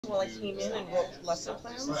while I came in and wrote lesson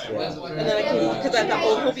plans. Yeah. And then I came, because I thought,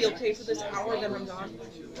 oh, he'll be okay for this hour, then I'm gone.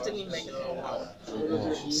 Didn't even make it the whole hour.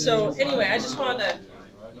 So anyway, I just wanted to.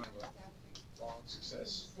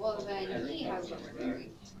 Well, then he has a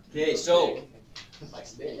very. Okay, so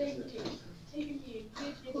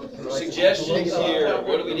suggestions here.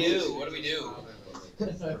 What do we do? What do we do?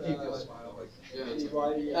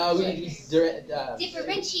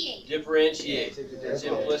 Differentiate. Differentiate.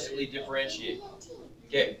 Simplistically differentiate.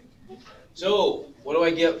 Okay. So what do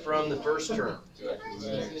I get from the first term?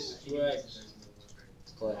 2x.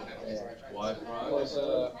 Y prime.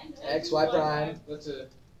 X, Y prime.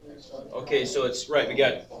 Okay, so it's right. We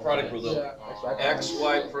got product rule. X,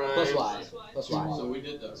 Y prime. Plus Y. Plus Y. So we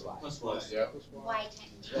did that. Plus Y. Yeah. Y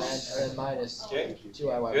times. And minus Okay.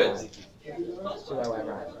 2y y Good. prime. 2y y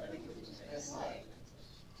prime.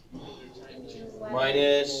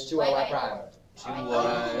 Minus 2y y prime.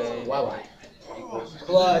 2y. Y.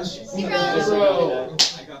 Clutch. Zero.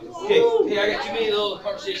 Okay, hey, I got too many little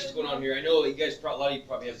conversations going on here. I know you guys, a lot of you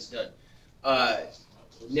probably have this done.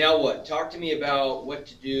 Now what? Talk to me about what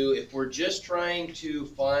to do if we're just trying to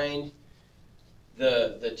find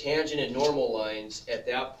the tangent and normal lines at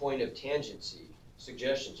that point of tangency.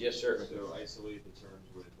 Suggestions? Yes, sir. So isolate the terms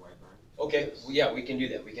with y prime. Okay, well, yeah, we can do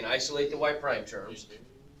that. We can isolate the y prime terms.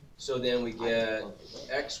 So then we get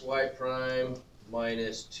x y prime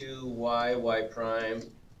minus 2y y prime.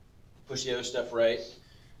 Push the other stuff right.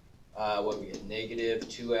 What we get? Negative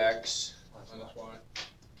 2x Minus y.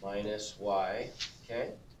 minus y.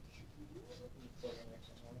 Okay.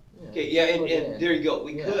 Okay, yeah, and there you go.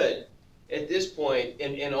 We could, at this point,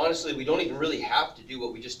 and honestly, we don't even really have to do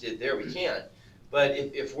what we just did there. We can. But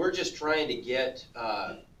if we're just trying to get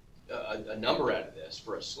a number out of this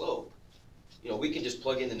for a slope, we can just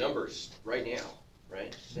plug in the numbers right now,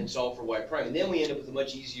 right? And solve for y prime. And then we end up with a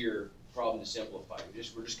much easier problem to simplify.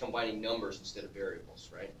 We're just combining numbers instead of variables,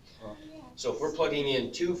 right? So if we're plugging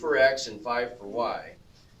in 2 for x and 5 for y,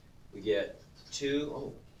 we get 2,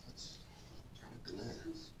 oh,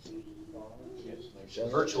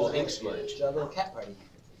 virtual ink smudge. Cat party.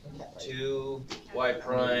 2 y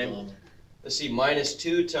prime. Let's see, minus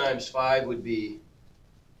 2 times 5 would be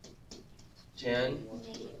 10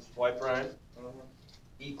 y prime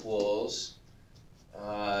equals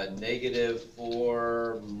negative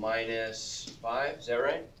 4 minus 5. Is that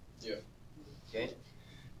right? Yeah. Okay.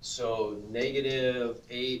 So negative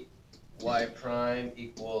 8 y prime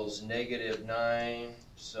equals negative 9.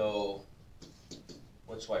 So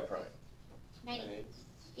what's y prime? 9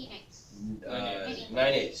 eighths.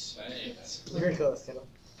 9 eighths. Very close, kiddo.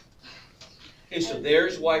 Okay, so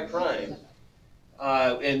there's y prime.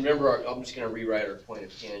 And remember, I'm just going to rewrite our point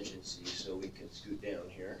of tangency so we can scoot down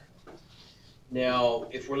here. Now,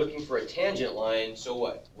 if we're looking for a tangent line, so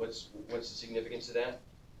what? What's the significance of that?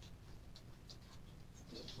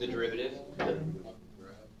 The derivative?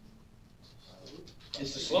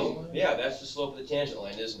 It's the slope. Yeah, that's the slope of the tangent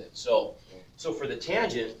line, isn't it? So for the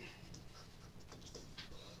tangent,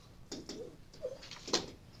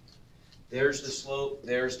 there's the slope,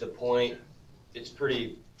 there's the point. It's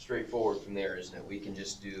pretty straightforward from there, isn't it? We can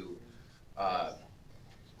just do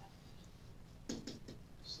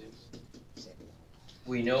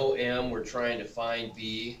we know M, we're trying to find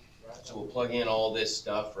B, so we'll plug in all this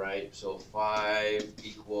stuff, right? So 5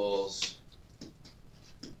 equals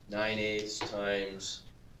 9 eighths times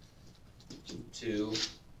 2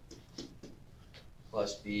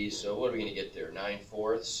 plus B, so what are we going to get there? 9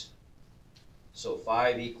 fourths. So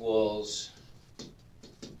 5 equals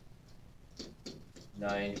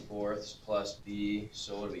 9 fourths plus B,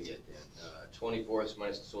 so what do we get then? 20 fourths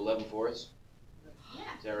minus, so 11 fourths?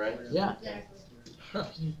 Is that right? Yeah.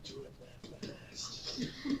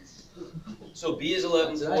 So B is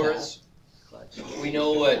 11 fourths. We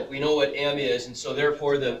know what M is, and so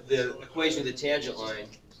therefore the equation of the tangent line,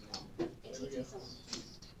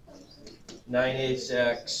 9 eighths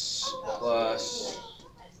x plus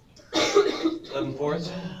 11 fourths.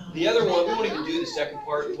 The other one, we won't even do the second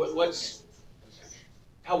part.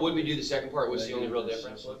 How would we do the second part? What's the only real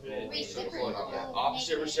difference? Reciprocal. Yeah,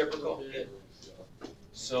 opposite reciprocal. Good.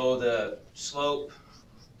 So the slope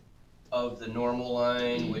of the normal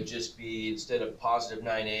line would just be, instead of positive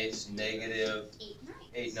 9 eighths, negative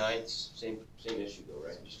 8 ninths. Same issue though,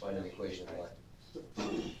 right? Just find an equation of that.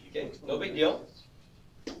 Okay, no big deal.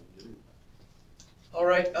 All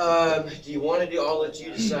right, do you want to do, I'll let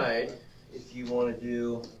you decide if you want to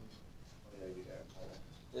do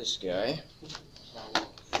this guy.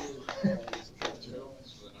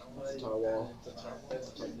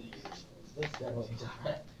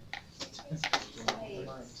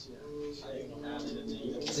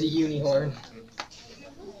 It's a unicorn.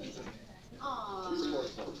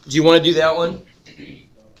 Do you want to do that one?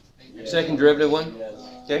 Second derivative one?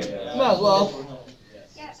 Okay. Might as well.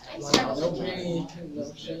 Yeah, I No started. pain, no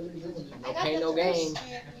I got pain, the no first gain.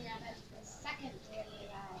 derivative, but the second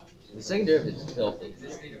derivative, The second derivative is filthy.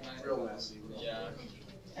 Real messy. Yeah.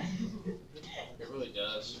 It really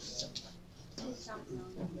does. I something on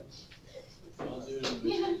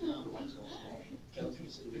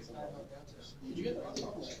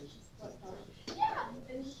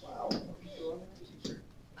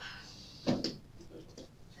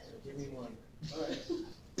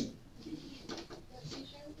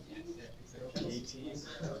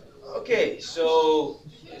Okay, so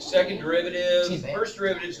second derivative, first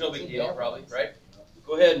derivative's no big deal, probably, right?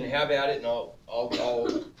 Go ahead and have at it, and I'll.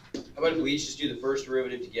 How about if we each just do the first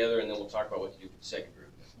derivative together, and then we'll talk about what to do for the second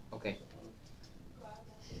derivative. Okay.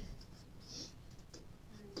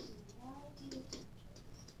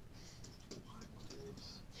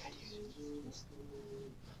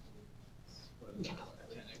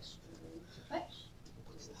 What?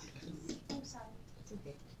 I'm sorry. It's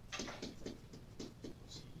okay.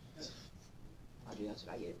 Audrey, that's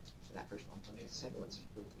what I get for that first one. The second one's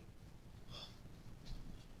filthy.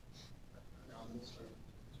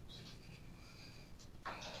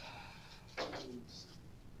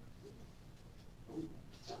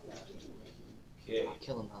 Okay. I'll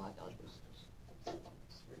kill him, I like algebra.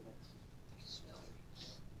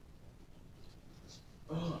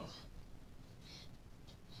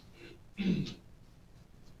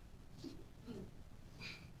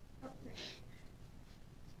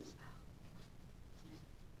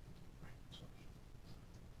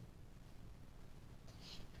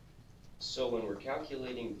 So when we're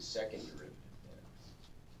calculating the second derivative,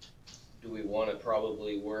 do we want to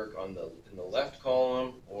probably work on in the left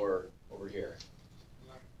column or over here?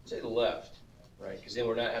 Say the left, right? Because then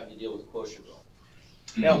we're not having to deal with quotient rule.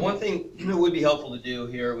 Now, one thing that would be helpful to do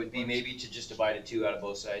here would be maybe to just divide a 2 out of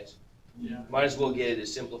both sides. Might as well get it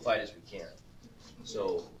as simplified as we can.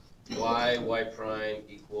 So y prime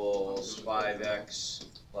equals 5x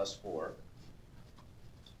plus 4.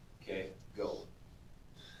 Okay, go.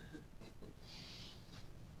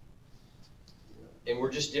 And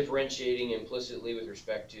we're just differentiating implicitly with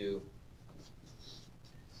respect to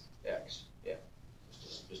x. Yeah,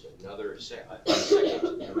 just another second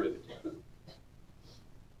derivative.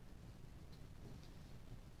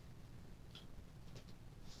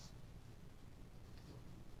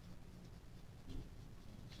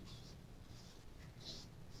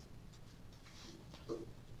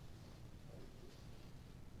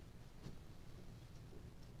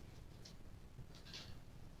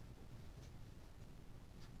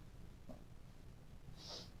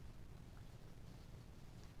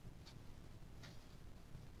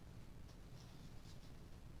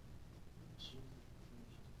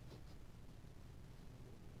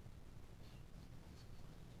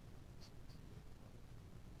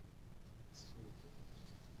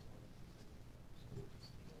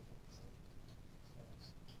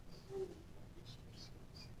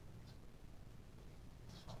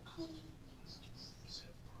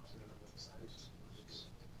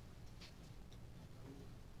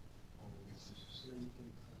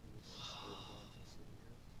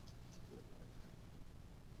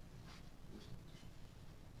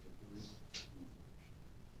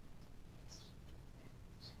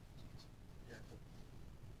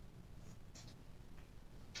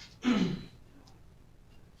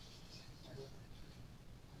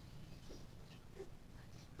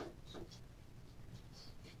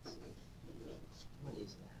 What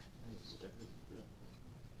is that? That is different.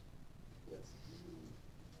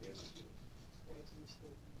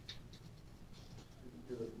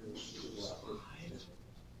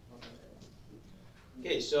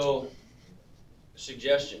 Okay, so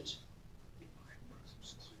suggestions.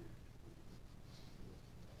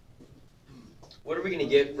 What are we going to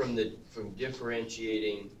get from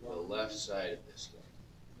differentiating the left side of this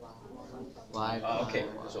guy? Okay,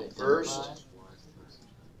 so first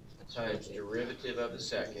times derivative of the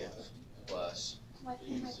second plus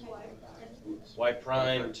y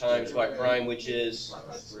prime times y prime, which is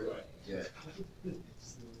good.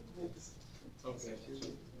 Okay.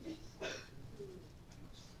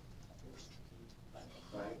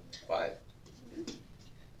 5.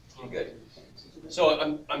 Okay, good. So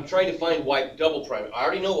I'm trying to find y double prime. I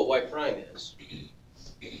already know what y prime is.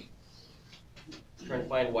 I'm trying to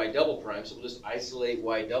find y double prime, so we'll just isolate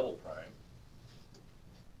y double prime.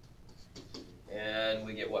 And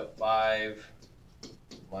we get what? 5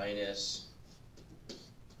 minus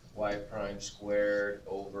y prime squared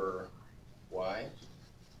over y.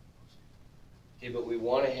 Okay, but we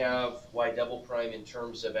want to have y double prime in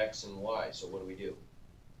terms of x and y, so what do?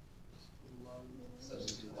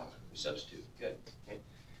 substitute, good. Okay.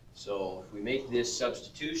 So if we make this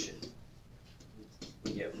substitution,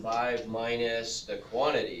 we get 5 minus the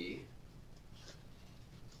quantity,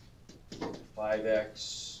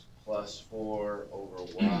 5x plus 4 over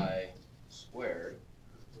y squared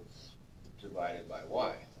divided by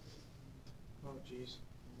y. Oh, jeez.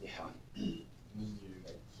 Yeah.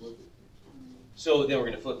 So then we're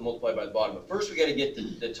going to flip multiply by the bottom. But first we got to get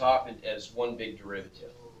the top as one big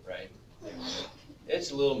derivative, right?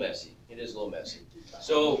 It's a little messy. It is a little messy.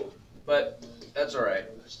 So, but that's all right.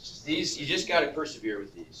 These, you just got to persevere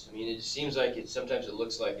with these. I mean, it just seems like sometimes it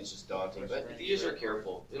looks like it's just daunting, but if you just are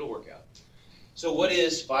careful, it'll work out. So what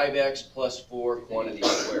is 5x plus 4 quantity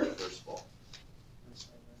squared, first of all?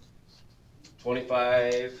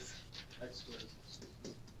 25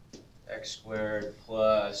 x squared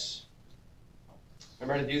plus,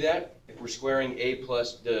 remember how to do that? If we're squaring a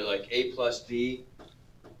plus b,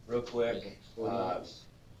 real quick,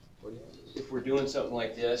 if we're doing something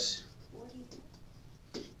like this,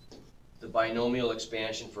 the binomial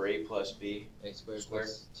expansion for a plus b, A squared Squared.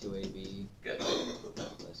 plus 2ab good,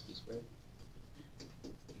 plus b squared.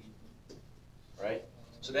 right?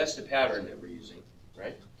 So that's the pattern that we're using,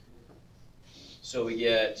 right? So we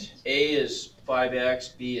get a is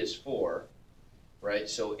 5x, b is 4, right?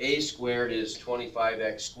 So a squared is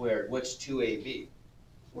 25x squared. What's 2ab?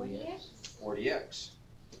 40x? 40x.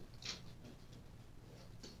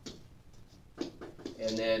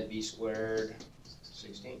 And then b squared,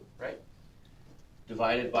 16, right?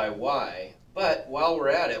 Divided by y. But while we're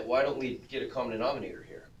at it, why don't we get a common denominator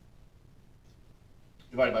here?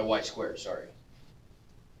 Divided by y squared, sorry.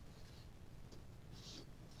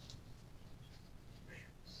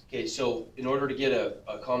 Okay, so in order to get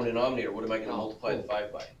a common denominator, what am I going to multiply the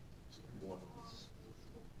 5 by?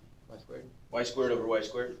 Y squared. Y squared over y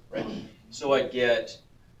squared, right? So I've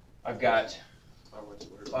got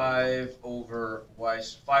 5 over y,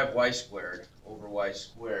 5y squared over y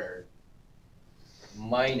squared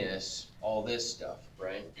minus all this stuff,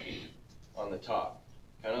 right? On the top,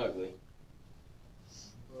 kind of ugly.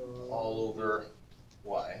 All over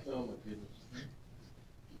y, Oh my goodness.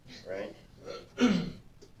 right?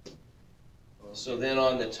 So then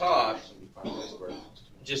on the top,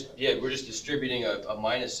 we're just distributing a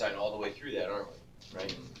minus sign all the way through that, aren't we?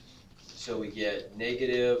 Right? So we get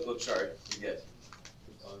negative, oops, sorry, we get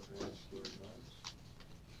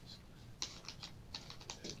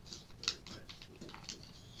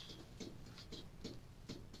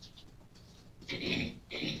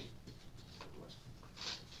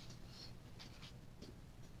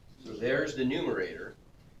so there's the numerator.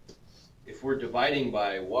 If we're dividing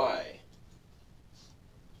by y,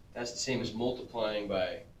 that's the same as multiplying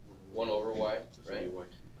by 1 over y, right?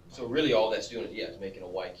 So really all that's doing is making a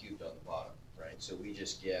y cubed on the bottom, right? So we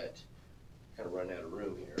just get, kind of running out of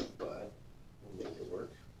room here, but we'll make it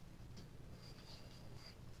work.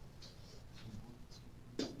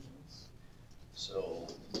 So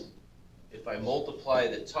if I multiply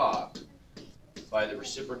the top by the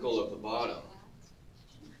reciprocal of the bottom,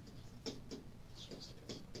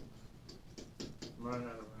 I'm running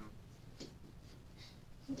out of room.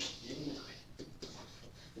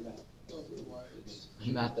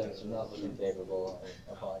 Not that, not looking favorable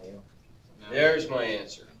upon you. there's my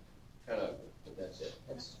answer. Kind of, but that's it.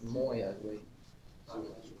 It's more ugly.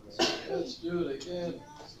 Let's do it again.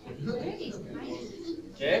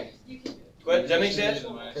 Okay? Go ahead, does that make sense?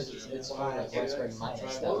 Because it's 5 y squared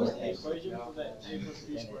minus that. What was one. the equation for that a plus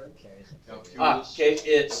b Then squared? it carries it.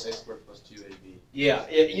 Okay, it's, A squared plus 2ab. yeah,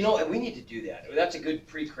 you know, and we need to do that. That's a good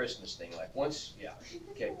pre-Christmas thing, like once, yeah,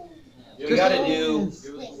 okay. We gotta do,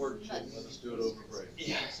 Give us a word sheet, let us do it over break.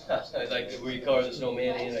 yeah, like where you color the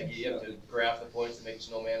snowman in, like you have to graph the points to make a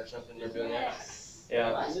snowman or something, you're doing that?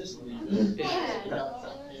 Yeah.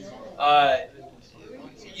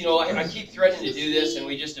 You know, I keep threatening to do this and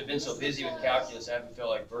we just have been so busy with calculus, I haven't felt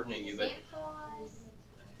like burdening you, but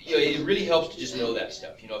you know, it really helps to just know that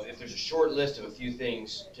stuff. You know, if there's a short list of a few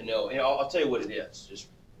things to know, and I'll tell you what it is. Just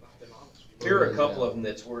here are a couple of them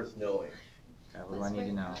that's worth knowing. Okay, what do I need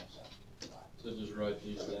to know? So just write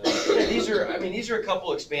these down. Yeah, these are a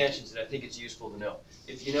couple expansions that I think it's useful to know.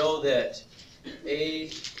 If you know that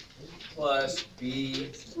a plus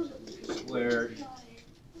b squared,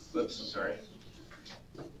 whoops, I'm sorry.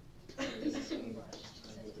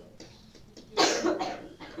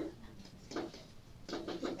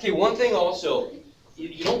 Okay, one thing also,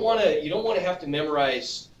 you don't want to have to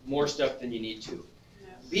memorize more stuff than you need to.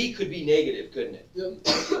 B could be negative, couldn't it?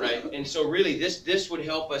 Yep. Right, and so really this would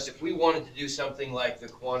help us if we wanted to do something like the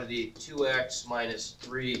quantity 2x minus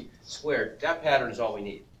 3 squared. That pattern is all we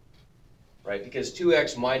need. right? Because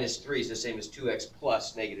 2x minus 3 is the same as 2x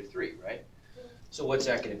plus negative 3, right? So what's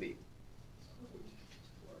that going to be?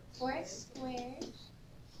 4x squared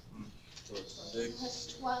So it's 6.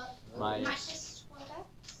 plus 12 minus 12x.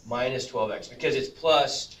 Minus 12x, because it's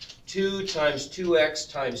plus 2 times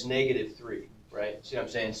 2x times negative 3, right? See what I'm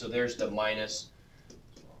saying? So there's the minus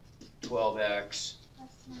 12x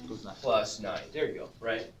plus 9. There you go,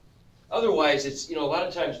 right? Otherwise, it's, you know, a lot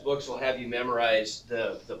of times books will have you memorize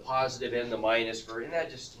the positive and the minus for, and that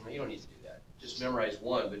just, you know, you don't need to do that. Just memorize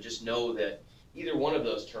one, but just know that either one of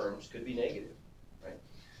those terms could be negative, right?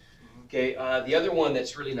 Okay, the other one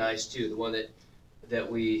that's really nice too, the one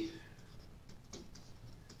that we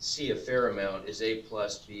see a fair amount is a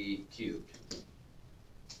plus b cubed.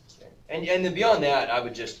 Okay. And then beyond that, I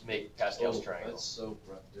would just make Pascal's triangle. That's so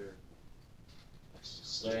right there.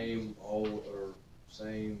 Same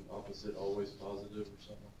opposite always positive or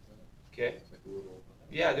something like that. Okay. It's like a little.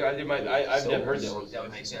 Yeah, there might. I've never heard that one. That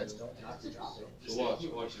would make sense. So watch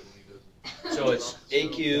it when he does it. So it's a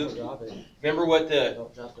cubed. Drop it. Remember what the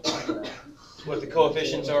Don't drop the formula.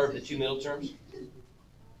 coefficients are of the two middle terms?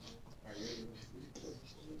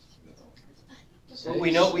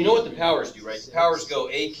 We know what the powers do, right? The powers go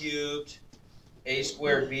a cubed, a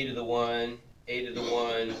squared, b to the 1, a to the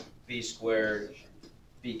 1, b squared,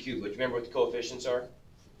 b cubed. But remember what the coefficients are?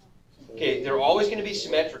 Okay, they're always going to be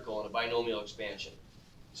symmetrical in a binomial expansion.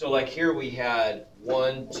 So like here we had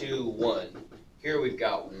 1, 2, 1. Here we've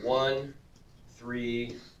got 1,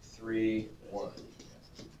 3, 3, 1.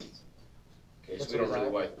 Okay, so we don't really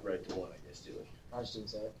write the 1, I guess, do we? I just didn't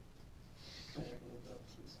say it.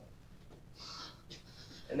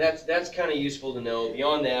 And that's kind of useful to know.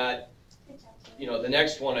 Beyond that, you know, the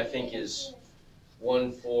next one I think is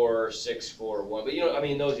 1, 4, 6, 4, 1. But you know, I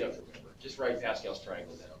mean, those you don't have to remember. Just write Pascal's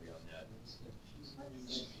triangle down beyond that.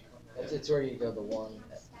 It's where you go the one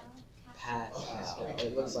past Pascal.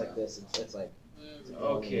 It looks like this. It's like.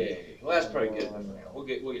 Okay, well that's probably good. We'll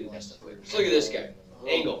get into that stuff later. So look at this guy.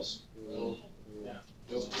 Angles.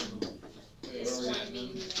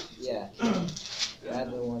 Yeah.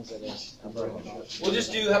 Add the ones that are above. We'll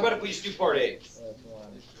just do. How about if we just do part A?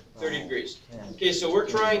 30 degrees. Okay, so we're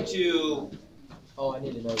trying to. Oh, I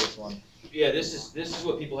need to know this one. Yeah, this is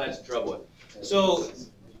what people had some trouble with. So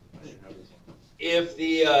if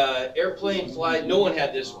the airplane flies, no one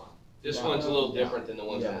had this one. This one's a little different than the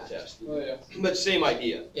ones on the test. Oh, yeah. But same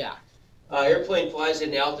idea. Yeah. Airplane flies at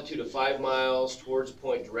an altitude of 5 miles towards a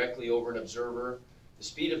point directly over an observer. The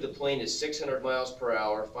speed of the plane is 600 miles per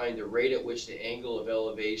hour. Find the rate at which the angle of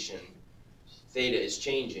elevation, theta, is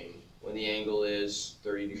changing when the angle is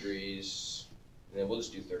 30 degrees. And then we'll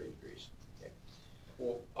just do 30 degrees. Okay.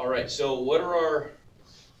 Cool. All right, so what are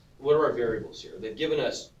our variables here? They've given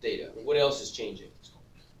us theta. What else is changing?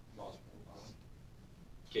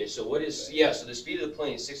 Okay, so what is, so the speed of the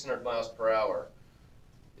plane is 600 miles per hour.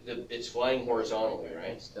 It's flying horizontally,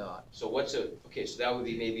 right? Dot. So okay, so that would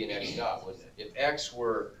be maybe an x dot, wouldn't it? If x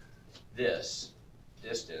were this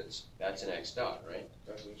distance, that's an x dot, right?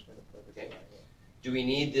 Okay. Do we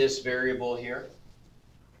need this variable here?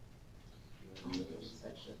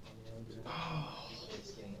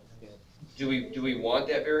 Do we want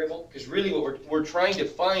that variable? Because really what we're trying to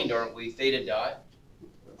find, aren't we, theta dot?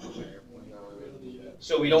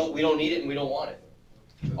 So we don't need it and we don't want it.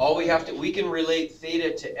 All we can relate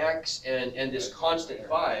theta to x and this constant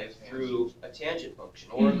 5 through a tangent function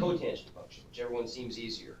or a cotangent function, whichever one seems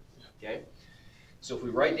easier, okay? So if we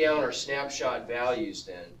write down our snapshot values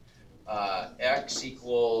then, x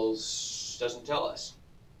equals, doesn't tell us.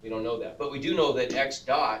 We don't know that. But we do know that x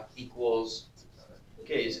dot equals,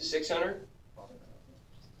 okay, is it 600?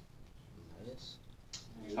 Minus.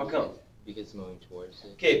 How come? Because it's moving towards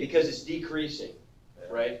it. Okay, because it's decreasing,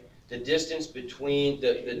 right? The distance between,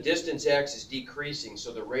 the distance x is decreasing,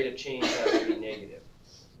 so the rate of change has to be negative.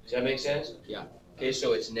 Does that make sense? Yeah. Okay,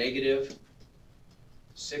 so it's negative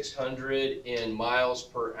 600 in miles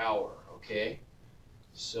per hour, okay?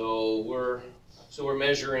 So we're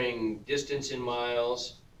measuring distance in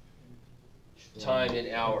miles, time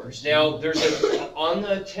in hours. Now, there's on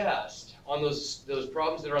the test, on those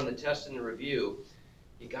problems that are on the test and the review,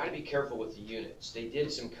 you gotta be careful with the units. They did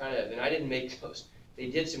some kind of, and I didn't make those, they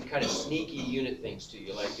did some kind of sneaky unit things to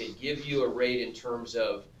you. Like they give you a rate in terms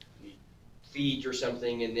of feet or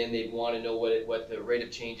something, and then they'd want to know what the rate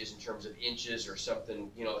of change is in terms of inches or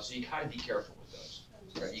something, you know, so you gotta be careful with those.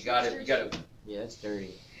 Right? You gotta. Yeah, it's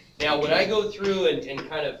dirty. Now, when I go through and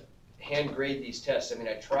kind of hand grade these tests, I mean,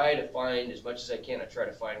 I try to find, as much as I can, I try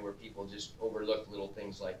to find where people just overlook little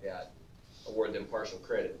things like that, award them partial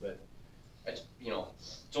credit, but it's, you know,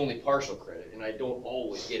 it's only partial credit, and I don't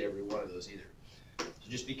always get every one of those either. So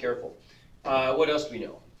just be careful. What else do we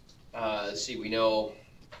know? Let's see, we know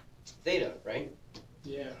theta, right?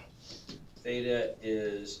 Yeah. Theta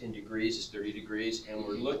is in degrees, is 30 degrees, and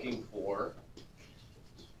we're looking for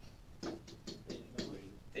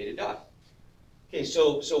theta dot. Okay,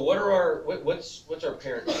 so what are our what's our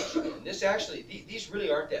parent function? And this actually these really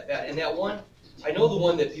aren't that bad. And that one, I know the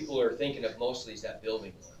one that people are thinking of mostly is that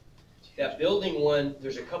building one. That building one,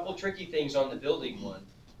 there's a couple tricky things on the building one,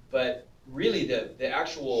 but really the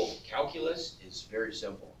actual calculus is very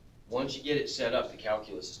simple. Once you get it set up, the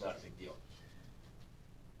calculus is not a big deal.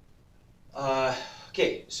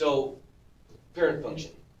 Okay, so parent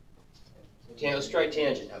function. Let's try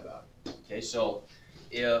tangent, how about? Okay, so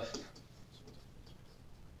if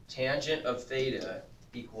tangent of theta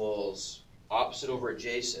equals opposite over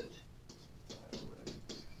adjacent,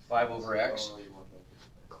 5 over x.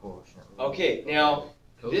 Okay, now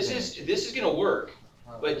this is going to work,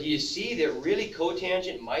 but do you see that really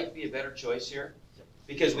cotangent might be a better choice here?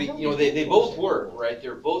 Because they both work, right?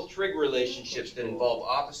 They're both trig relationships that involve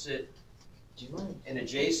opposite and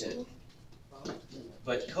adjacent.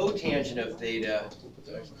 But cotangent of theta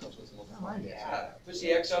puts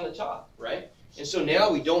the x on the top, right? And so now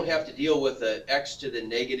we don't have to deal with the x to the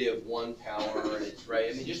negative 1 power, and it's right.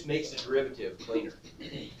 I mean, it just makes the derivative cleaner.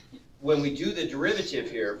 When we do the derivative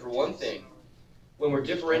here, for one thing, when we're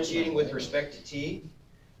differentiating with respect to t,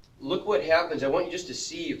 look what happens. I want you just to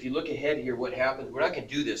see, if you look ahead here, what happens. We're not going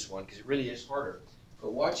to do this one because it really is harder.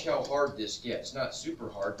 But watch how hard this gets. Not super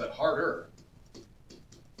hard, but harder.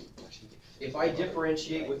 If I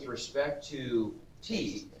differentiate with respect to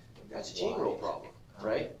t, that's a chain rule problem,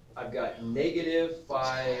 right? I've got negative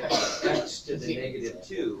 5x to the negative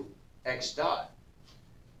 2 x dot.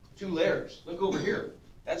 2 layers. Look over here.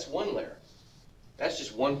 That's 1 layer. That's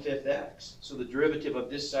just 1/5 x. So the derivative of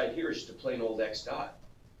this side here is just a plain old x dot,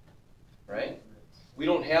 right? We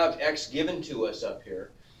don't have x given to us up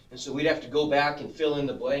here, and so we'd have to go back and fill in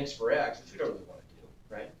the blanks for x, which we don't really want to do,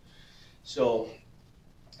 right? So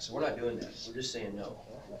we're not doing that. We're just saying no.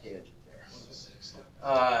 Tangent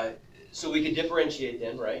there. So we can differentiate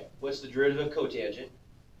then, right? What's the derivative of cotangent?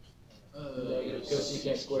 Negative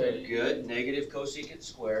cosecant squared. Good. Negative cosecant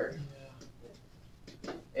squared.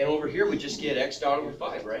 And over here we just get x dot over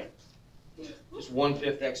 5, right? Just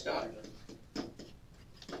 1/5 x dot.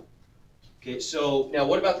 Okay, so now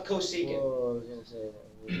what about the cosecant? Oh, I was gonna say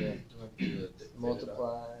that.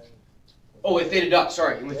 Multiply. Oh, and theta dot.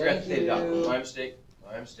 Sorry, we forgot the Thank theta dot. you. My mistake.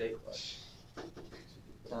 My mistake.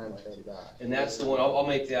 Times theta dot. And that's the one. I'll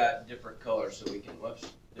make that different color so we can.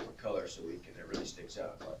 Whoops, different color so we can. It really sticks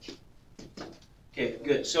out. Okay,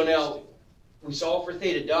 good. So now we solve for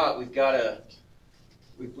theta dot. We've got to.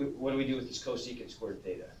 What do we do with this cosecant squared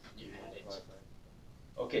theta?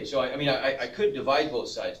 Okay, so I could divide both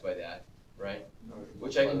sides by that, right?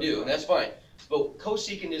 Which I can do, and that's fine. But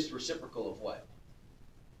cosecant is the reciprocal of what?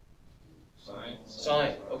 Sine.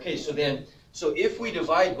 Sine. Okay, so if we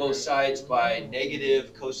divide both sides by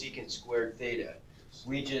negative cosecant squared theta,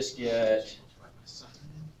 we just get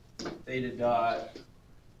theta dot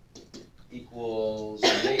equals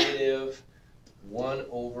negative 1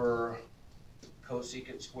 over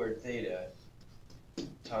cosecant squared theta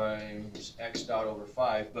times x dot over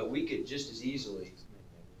 5, but we could just as easily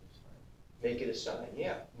make it a sine,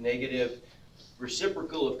 yeah. Negative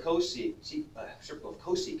reciprocal of cosecant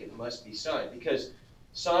must be sine, because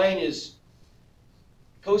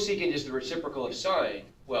cosecant is the reciprocal of sine.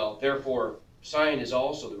 Well, therefore, sine is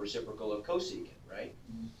also the reciprocal of cosecant, right?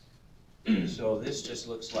 So this just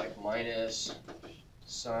looks like minus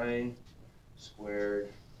sine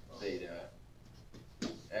squared theta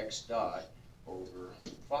x dot over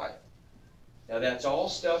 5. Now that's all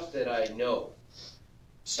stuff that I know.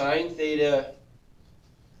 Sine theta,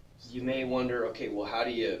 you may wonder, okay, well how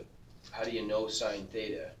do you know sine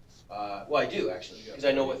theta? Well, I do actually, because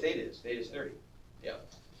I know what theta is. Theta is 30. Yeah.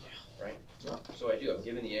 Right? So I do. I'm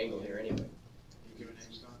given the angle here anyway.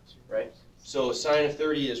 Right? So sine of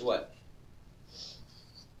 30 is what?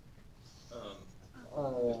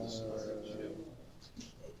 What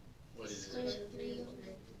is Square it? root of 3 over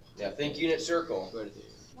Now think unit circle. 1/2.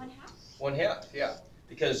 1/2, yeah.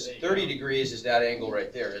 Because 30 degrees is that angle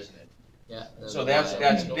right there, isn't it? Yeah. So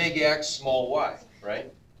that's big X, small y,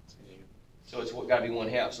 right? So it's got to be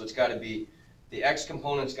 1/2. So it's got to be, the X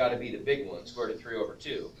component's got to be the big one, square root of 3 over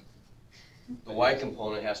 2. The Y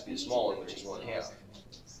component has to be the small one, which is 1/2,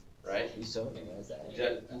 right? You so memorize that.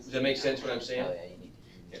 Does that make sense what I'm saying? Oh, yeah, you need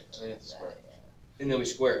to do that, yeah. And then we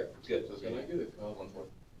square it. Good. So can I get a copy of the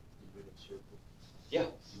big circle? Yeah,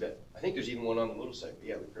 you bet. I think there's even one on the little side, but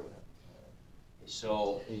yeah, we print one out.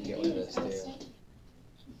 So, You can get one of those too.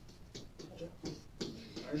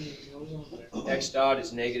 X dot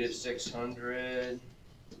is negative 600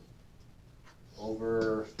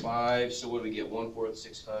 over 5. So what do we get? 1/4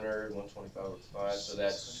 600, 125 over 5. So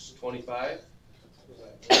that's 25.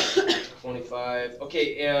 25.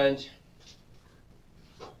 Okay, and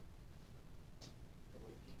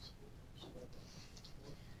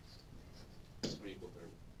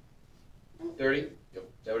 30? Yep.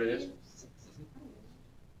 Is that what it is?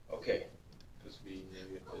 Okay. This would be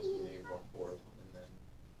negative 1/4, and then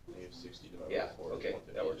negative 60 divided Yeah, by 4. okay, is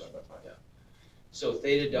 150 that works. divided by 5. Yeah. So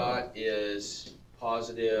theta dot is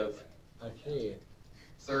positive Okay.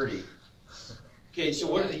 30. Okay, so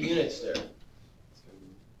what are the units there? It's gonna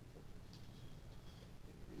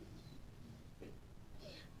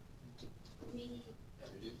be-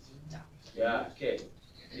 Yeah, okay,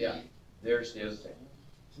 yeah, there's the other thing.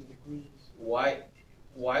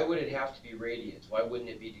 Why would it have to be radians? Why wouldn't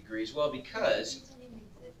it be degrees? Well, because,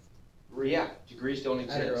 yeah, degrees don't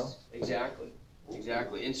I don't know. exist.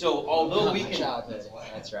 Exactly. And so although we My can, childhood.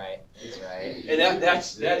 That's right. That's right. and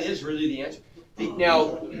that is really the answer.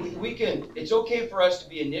 Now, we can, it's okay for us to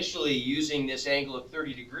be initially using this angle of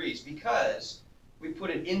 30 degrees because we put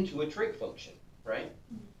it into a trig function, right?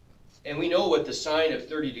 And we know what the sine of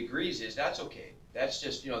 30 degrees is. That's okay. That's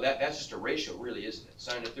just, that's just a ratio, really, isn't it?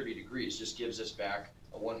 Sine of 30 degrees just gives us back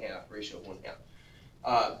a 1/2, ratio of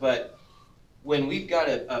 1/2. But when we've got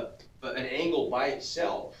an angle by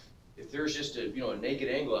itself, if there's just a naked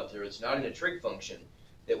angle out there, it's not in a trig function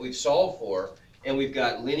that we've solved for, and we've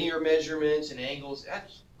got linear measurements and angles,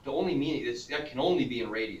 that's the only meaning, that can only be in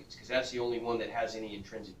radians, because that's the only one that has any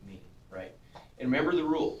intrinsic meaning, right? And remember the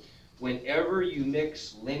rule. Whenever you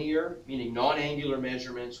mix linear, meaning non-angular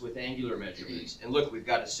measurements with angular measurements, and look, we've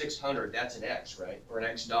got a 600, that's an x, right? Or an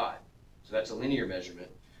x dot. So that's a linear measurement,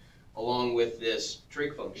 along with this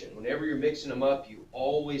trig function. Whenever you're mixing them up, you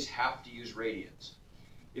always have to use radians.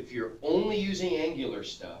 If you're only using angular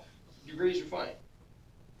stuff, degrees are fine,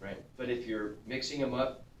 right? But if you're mixing them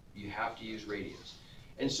up, you have to use radians.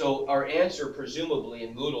 And so our answer, presumably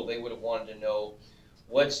in Moodle, they would have wanted to know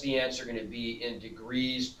what's the answer going to be in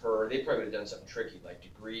degrees per, they probably would have done something tricky, like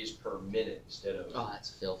degrees per minute instead of Oh, that's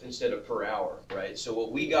filthy. per hour, right? So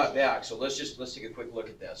what we got back, so let's take a quick look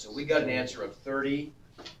at that. So we got an answer of 30.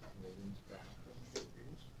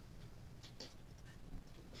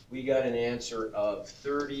 We got an answer of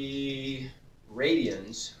 30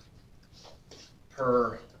 radians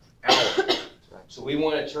per hour. So we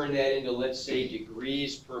want to turn that into, let's say,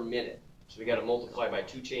 degrees per minute. So we got to multiply by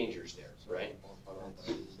 2 changers there, right?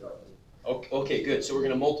 Okay, good. So we're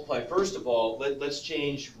going to multiply, first of all, let's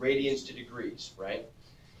change radians to degrees, right?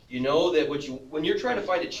 You know that when you're trying to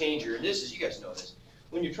find a changer, and you guys know this,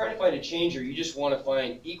 when you're trying to find a changer, you just want to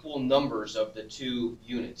find equal numbers of the 2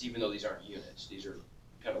 units, even though these aren't units. These are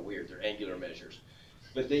kind of weird. They're angular measures.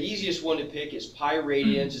 But the easiest one to pick is pi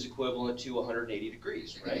radians is equivalent to 180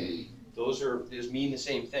 degrees, right? Those mean the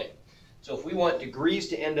same thing. So if we want degrees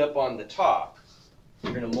to end up on the top,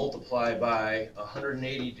 we're going to multiply by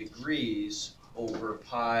 180 degrees over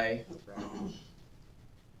pi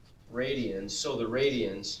radians. So the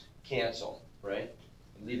radians cancel, right?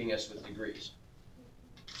 Leaving us with degrees.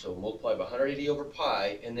 So multiply by 180 over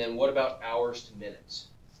pi, and then what about hours to minutes?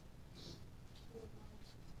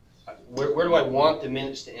 Where do I want the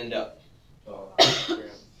minutes to end up?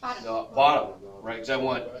 Bottom, right? Because I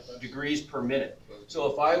want degrees per minute.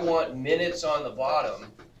 So if I want minutes on the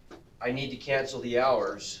bottom, I need to cancel the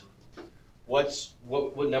hours. What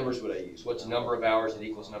numbers would I use? What's the number of hours that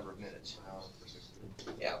equals number of minutes?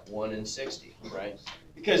 Yeah, 1 in 60, right?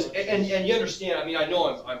 Because, and you understand, I mean, I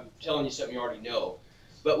know I'm telling you something you already know,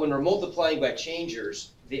 but when we're multiplying by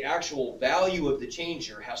changers, the actual value of the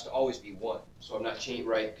changer has to always be 1. So I'm not changing,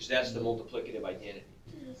 right? Because that's the multiplicative identity.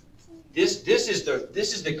 This is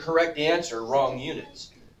the correct answer, wrong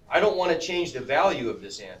units. I don't want to change the value of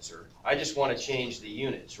this answer. I just want to change the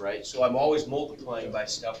units, right? So I'm always multiplying by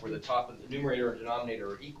stuff where the top of the numerator and denominator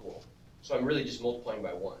are equal. So I'm really just multiplying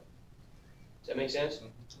by 1. Does that make sense?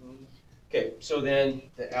 Okay, so then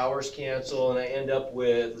the hours cancel, and I end up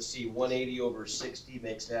with, let's see, 180 over 60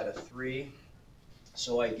 makes that a 3.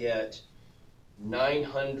 So I get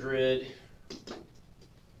 900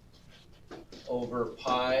 over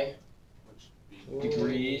pi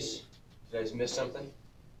degrees. Did I just miss something?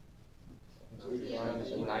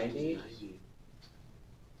 90?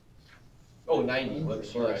 Oh, 90.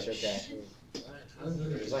 Whoops, you're right. Okay.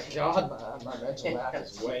 It's like, God, my mental math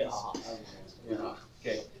is way off. Yeah.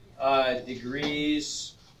 Okay.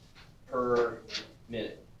 Degrees per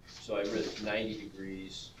minute. So I really 90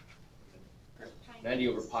 degrees. 90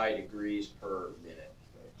 over pi degrees per minute.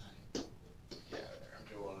 Yeah, there.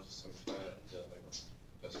 I want to simplify it into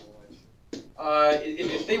like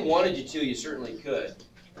If they wanted you to, you certainly could.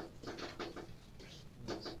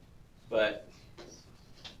 But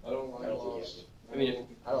I don't like lost. I mean,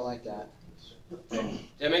 I don't like that. does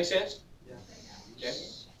that make sense? Okay.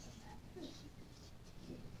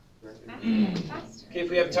 Okay, if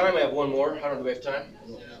we have time, I have one more. I don't know, do we have time?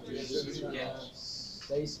 Okay.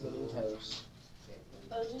 Stay skinny toast.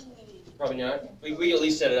 Probably not. We can at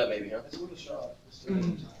least set it up maybe, huh?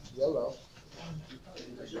 YOLO.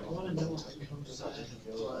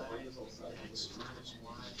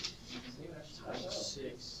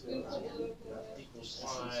 Six equals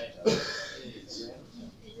y.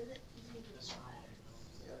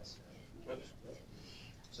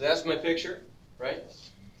 So that's my picture, right?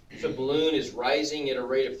 The balloon is rising at a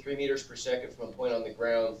rate of 3 meters per second from a point on the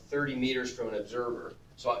ground, 30 meters from an observer.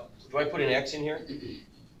 So do I put an X in here?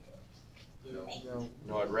 No.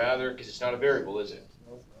 No, I'd rather, because it's not a variable, is it?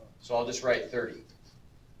 So I'll just write 30,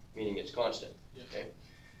 meaning it's constant, okay?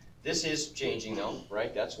 This is changing now,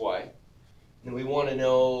 right? That's why. And we want to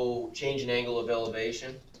know change in angle of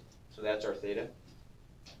elevation. So that's our theta.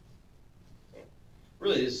 Okay.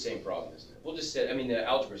 Really, it is the same problem, isn't it? We'll just set, I mean, the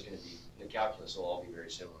algebra is going to be, the calculus will all be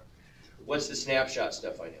very similar. What's the snapshot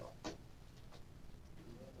stuff I know?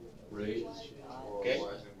 Rate. Okay. Y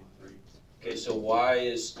is gonna be 3. Okay, so y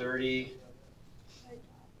is 30.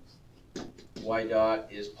 Y dot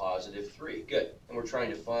is positive 3. Good. And we're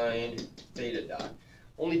trying to find theta dot.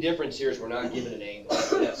 Only difference here is we're not given an angle.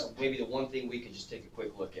 That's maybe the one thing we could just take a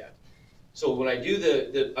quick look at. So when I do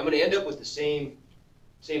I'm going to end up with the same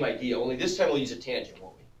idea, only this time we'll use a tangent,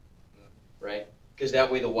 won't we? Right? Because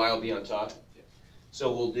that way the y will be on top.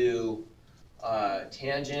 So we'll do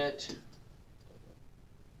tangent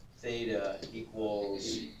theta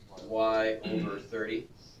equals y over 30,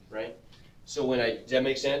 right? So when does that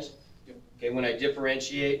make sense? Okay, when I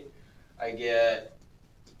differentiate, I get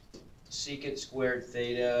secant squared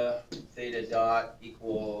theta dot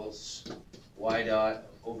equals y dot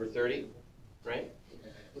over 30, right?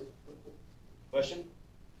 Question?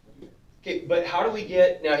 Okay, but how do we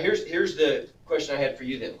get, now here's the question I had for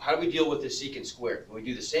you then. How do we deal with the secant squared? When we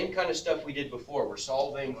do the same kind of stuff we did before, we're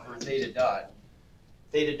solving for theta dot.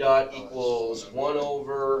 Theta dot equals 1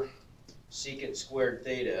 over secant squared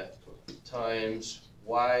theta times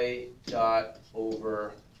y dot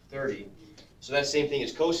over 30. So that's the same thing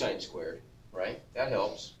as cosine squared, right? That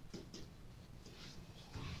helps.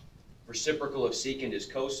 Reciprocal of secant is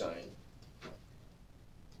cosine.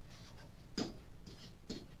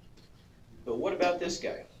 But what about this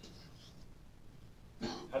guy?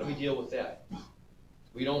 How do we deal with that?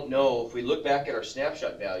 We don't know, if we look back at our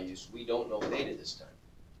snapshot values, we don't know theta this time.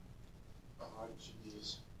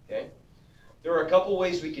 Okay? There are a couple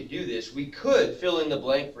ways we could do this. We could fill in the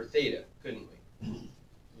blank for theta, couldn't we?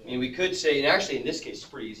 I mean, we could say, and actually in this case it's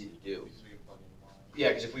pretty easy to do. Yeah,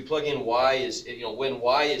 because if we plug in y is, when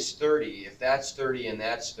y is 30, if that's 30 and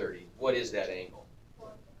that's 30, what is that angle?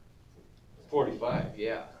 45,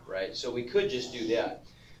 yeah, right? So we could just do that.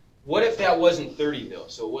 What if that wasn't 30 though,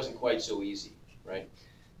 so it wasn't quite so easy, right?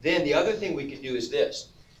 Then the other thing we could do is this.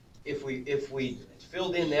 If we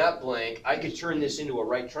filled in that blank, I could turn this into a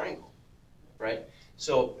right triangle, right?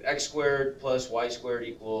 So x squared plus y squared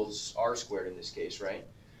equals r squared in this case, right?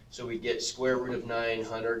 So we get square root of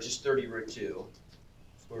 900, just 30 root 2.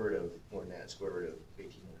 Square root of, more than that, square root of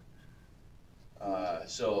 1800.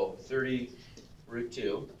 So 30 root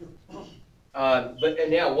 2.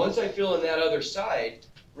 And now, once I fill in that other side,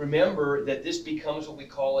 remember that this becomes what we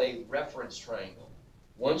call a reference triangle.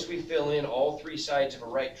 Once we fill in all 3 sides of a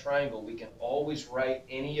right triangle, we can always write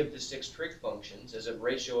any of the 6 trig functions as a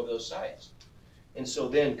ratio of those sides. And so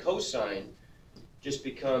then cosine just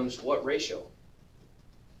becomes what ratio?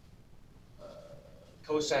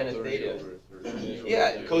 Cosine of theta.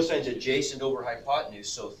 Yeah, cosine's adjacent over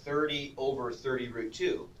hypotenuse, so 30 over 30 root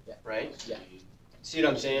 2, right? Yeah. See what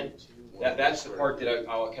I'm saying? That's the part that I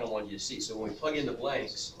kind of wanted you to see. So when we plug in the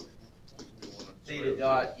blanks, theta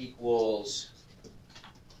dot equals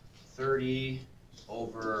 30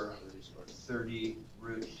 over 30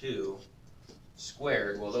 root 2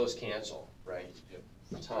 squared, well those cancel, right?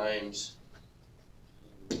 Times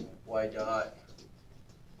y dot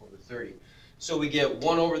over 30. So we get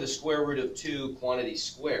 1 over the square root of 2 quantity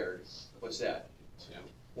squared. What's that?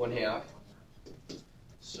 1/2.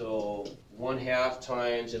 So 1/2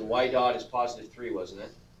 times, and y dot is positive 3, wasn't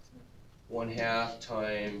it? 1/2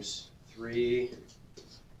 times 3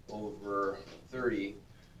 over 30.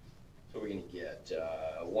 So we're going to get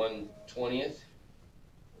 1/20.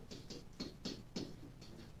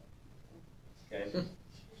 Okay.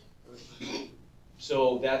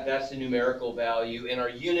 So that's the numerical value, and our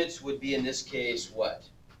units would be in this case what?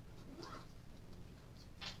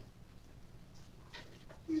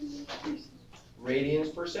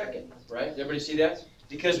 radians per second, right? Everybody see that?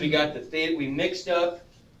 Because we got the theta, we mixed up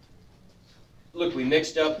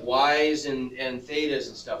y's and thetas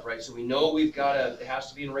and stuff, right? So we know we've got it has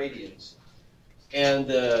to be in radians. And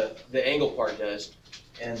the angle part does.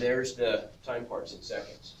 And there's the time parts in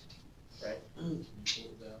seconds, right?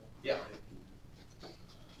 Yeah.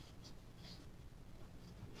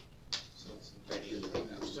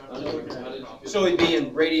 So it'd be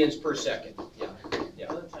in radians per second. Yeah.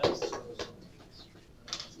 Yeah. I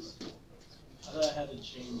thought I had to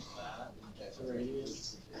change that to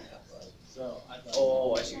radius. So I thought.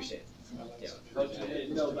 Oh, I see what you're saying. Yeah. I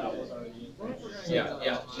didn't know that was already.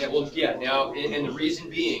 Yeah. Well, yeah. Now, and the reason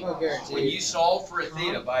being, when you solve for a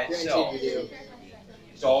theta by itself,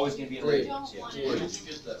 it's always going to be in radians. Yeah. Where did you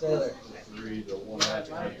get that? Taylor. 3 to 1/2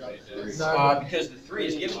 times 3. Because the 3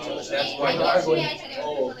 is given to us. That's why.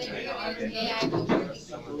 Oh, okay.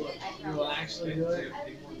 You will actually do it?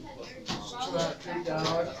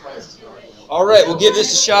 $250. All right, we'll give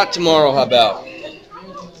this a shot tomorrow. How about?